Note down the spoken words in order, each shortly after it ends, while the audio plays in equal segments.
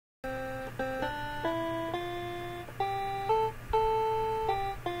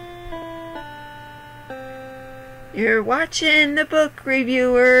You're watching The Book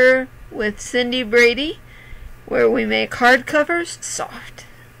Reviewer with Cindy Brady, where we make hardcovers soft.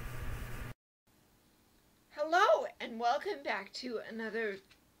 Hello, and welcome back to another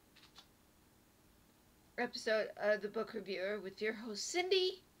episode of The Book Reviewer with your host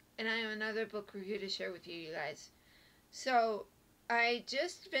Cindy, and I have another book review to share with you guys. So, I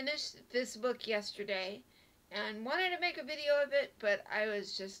just finished this book yesterday and wanted to make a video of it, but I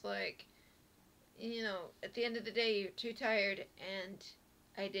was just like, at the end of the day, you're too tired, and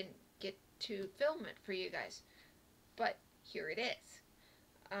I didn't get to film it for you guys. But here it is.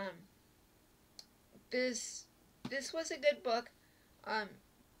 This was a good book.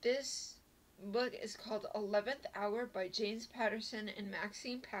 This book is called 11th Hour by James Patterson and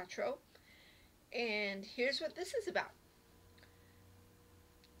Maxine Paetro. And here's what this is about.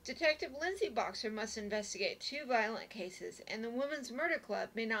 Detective Lindsay Boxer must investigate two violent cases, and the Women's Murder Club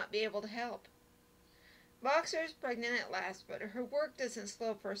may not be able to help. Boxer is pregnant at last, but her work doesn't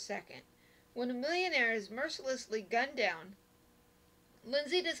slow for a second. When a millionaire is mercilessly gunned down,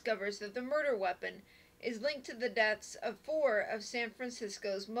 Lindsay discovers that the murder weapon is linked to the deaths of 4 of San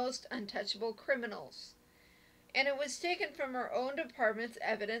Francisco's most untouchable criminals, and it was taken from her own department's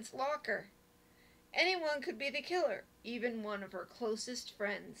evidence locker. Anyone could be the killer, even one of her closest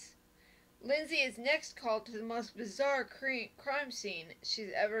friends. Lindsay is next called to the most bizarre crime scene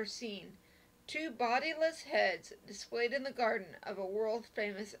she's ever seen. 2 bodiless heads displayed in the garden of a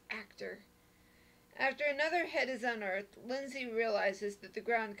world-famous actor. After another head is unearthed, Lindsay realizes that the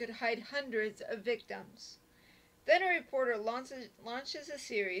ground could hide hundreds of victims. Then a reporter launches a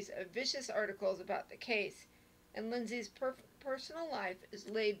series of vicious articles about the case, and Lindsay's personal life is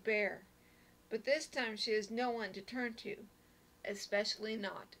laid bare. But this time she has no one to turn to, especially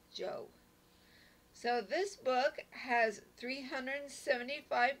not Joe. So this book has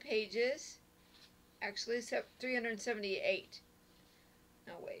 375 pages. Actually, 378.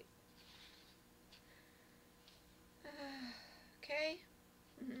 No, wait. Okay.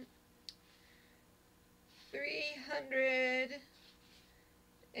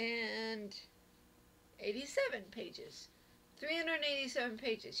 387 pages. 387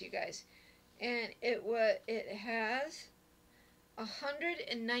 pages, you guys. And it has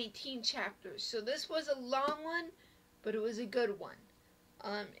 119 chapters. So this was a long one, but it was a good one.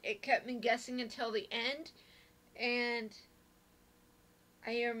 It kept me guessing until the end, and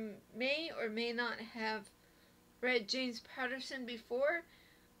I may or may not have read James Patterson before,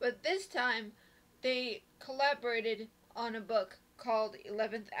 but this time they collaborated on a book called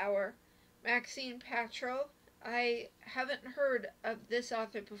 11th Hour. Maxine Paetro. I haven't heard of this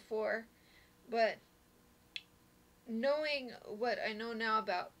author before, but knowing what I know now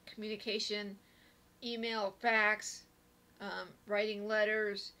about communication, email, fax, writing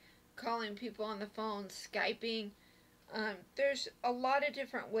letters, calling people on the phone, Skyping. There's a lot of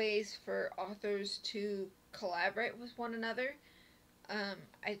different ways for authors to collaborate with one another.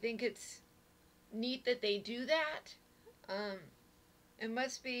 I think it's neat that they do that. It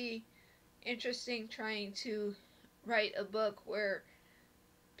must be interesting trying to write a book where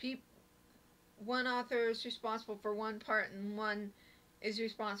one author is responsible for one part and one is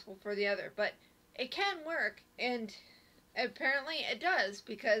responsible for the other. But it can work, and apparently it does,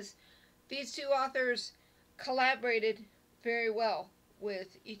 because these two authors collaborated very well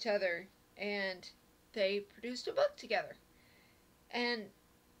with each other, and they produced a book together. And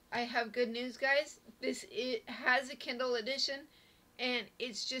I have good news, guys. It has a Kindle edition, and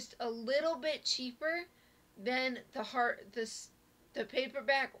it's just a little bit cheaper than the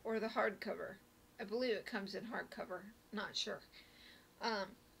paperback or the hardcover. I believe it comes in hardcover. Not sure.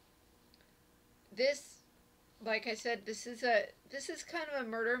 This, like I said, this is kind of a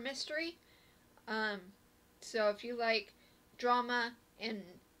murder mystery. So if you like drama and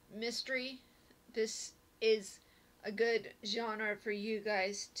mystery, this is a good genre for you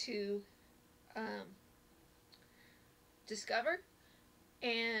guys to discover.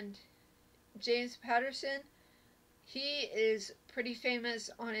 And James Patterson, he is pretty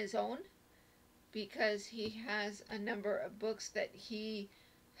famous on his own because he has a number of books that he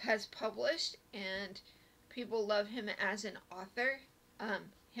has published, and people love him as an author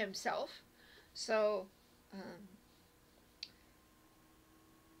himself. So,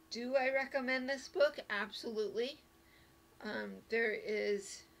 do I recommend this book? Absolutely. There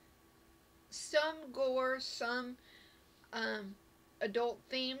is some gore, some adult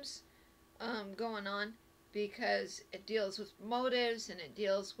themes going on, because it deals with motives and it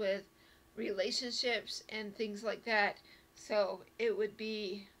deals with relationships and things like that. So it would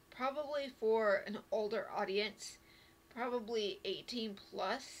be probably for an older audience, probably 18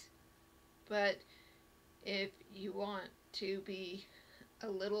 plus, but If you want to be a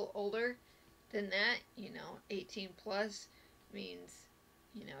little older than that, 18 plus means,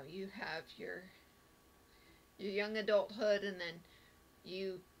 you have your young adulthood, and then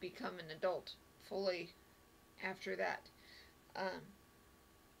you become an adult fully after that. Um,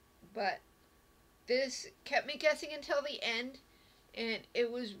 but this kept me guessing until the end, and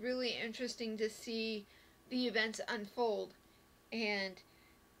it was really interesting to see the events unfold. And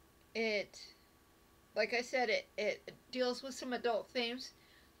it, like I said, it deals with some adult themes.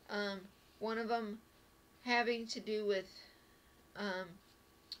 One of them having to do with um,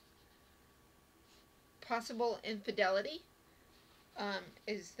 possible infidelity,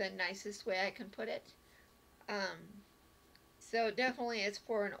 is the nicest way I can put it. So definitely it's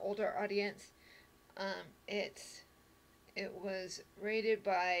for an older audience. It was rated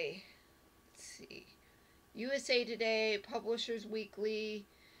by, let's see, USA Today, Publishers Weekly,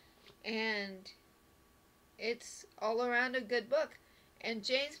 and it's all around a good book. And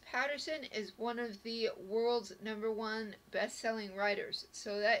James Patterson is one of the world's #1 best-selling writers,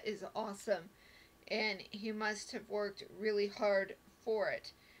 so that is awesome. And he must have worked really hard for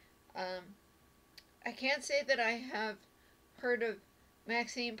it. I can't say that I have heard of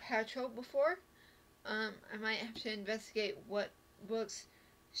Maxine Paetro before. I might have to investigate what books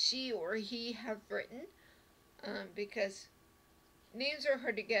she or he have written, because names are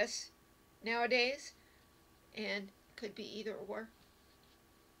hard to guess nowadays, and could be either or.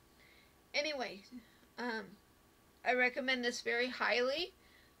 Anyway, I recommend this very highly.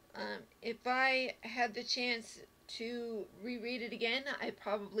 If I had the chance to reread it again, I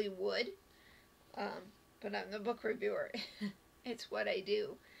probably would. But I'm the book reviewer. It's what I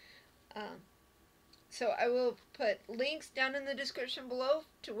do. So I will put links down in the description below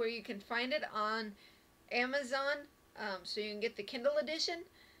to where you can find it on Amazon, so you can get the Kindle edition.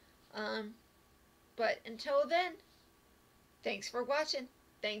 But until then, thanks for watching.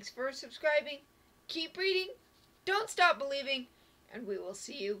 Thanks for subscribing. Keep reading. Don't stop believing. And we will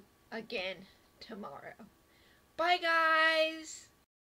see you again tomorrow. Bye, guys.